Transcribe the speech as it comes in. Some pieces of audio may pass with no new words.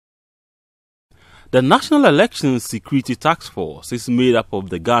The National Elections Security Task Force is made up of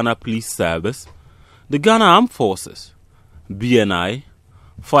the Ghana Police Service, the Ghana Armed Forces, BNI,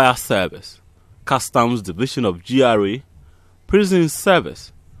 Fire Service, Customs Division of GRA, Prison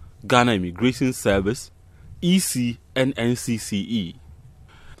Service, Ghana Immigration Service, EC and NCCE.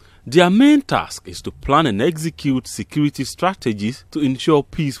 Their main task is to plan and execute security strategies to ensure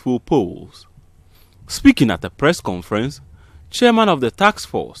peaceful polls. Speaking at a press conference, Chairman of the task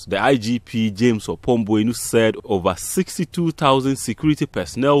force, the IGP James Oppong-Boanuh, said over 62,000 security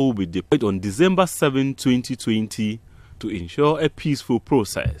personnel will be deployed on December 7, 2020 to ensure a peaceful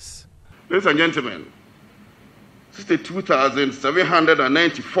process. Ladies and gentlemen,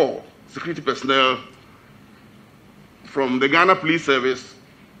 62,794 security personnel from the Ghana Police Service,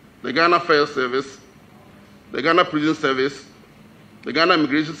 the Ghana Fire Service, the Ghana Prison Service, the Ghana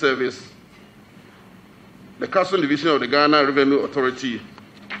Immigration Service, the Customs Division of the Ghana Revenue Authority,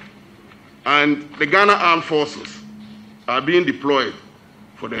 and the Ghana Armed Forces are being deployed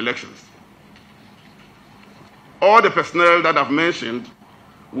for the elections. All the personnel that I've mentioned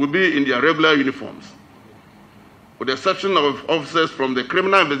will be in their regular uniforms, with the exception of officers from the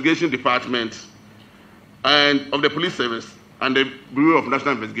Criminal Investigation Department and of the Police Service and the Bureau of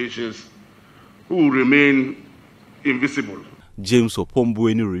National Investigations, who will remain invisible. James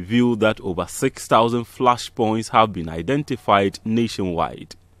Oppong-Boanuh revealed that over 6,000 flashpoints have been identified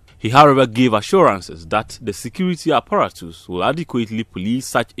nationwide. He, however, gave assurances that the security apparatus will adequately police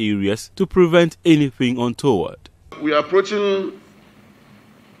such areas to prevent anything untoward. We are approaching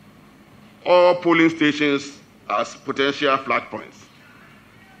all polling stations as potential flashpoints.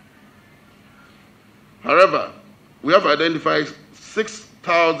 However, we have identified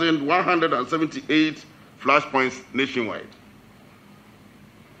 6,178 flashpoints nationwide.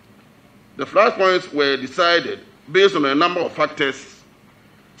 The flashpoints were decided based on a number of factors,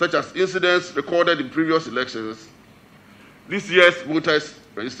 such as incidents recorded in previous elections, this year's voters'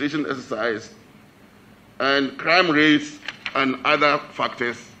 registration exercise, and crime rates and other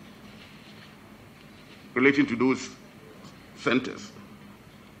factors relating to those centers.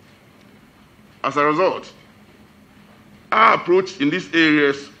 As a result, our approach in these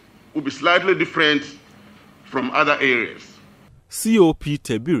areas will be slightly different from other areas. COP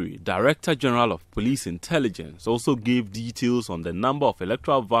Tebiri, Director General of Police Intelligence, also gave details on the number of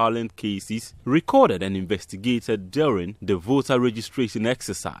electoral violence cases recorded and investigated during the voter registration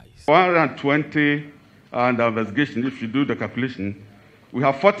exercise. 120 under investigation, if you do the calculation. We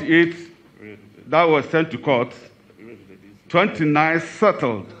have 48 that were sent to court, 29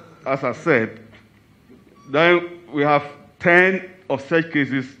 settled, as I said. Then we have 10 of such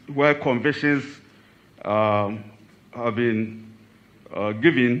cases where convictions have been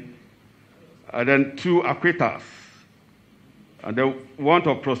given, and then 2 acquittals, and the want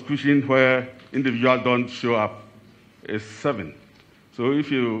of prosecution where individuals don't show up is 7. So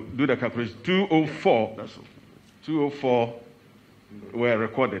if you do the calculation, 204 were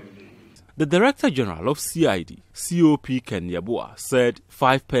recorded. The Director General of CID, COP Kenyabua, said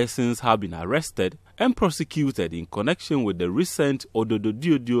 5 persons have been arrested and prosecuted in connection with the recent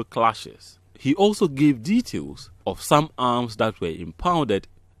Ododo-Diodio clashes. He also gave details of some arms that were impounded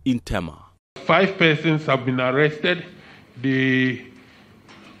in Tema. 5 persons have been arrested. They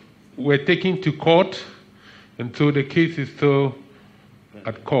were taken to court, and so the case is still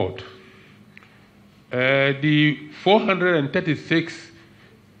at court. The 436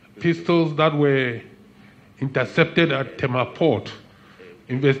 pistols that were intercepted at Tema Port,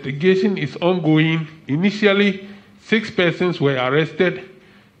 investigation is ongoing. Initially, 6 persons were arrested,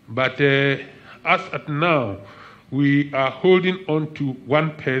 but as at now, we are holding on to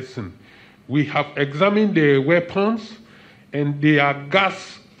 1 person. We have examined the weapons, and they are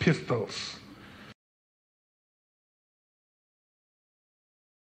gas pistols.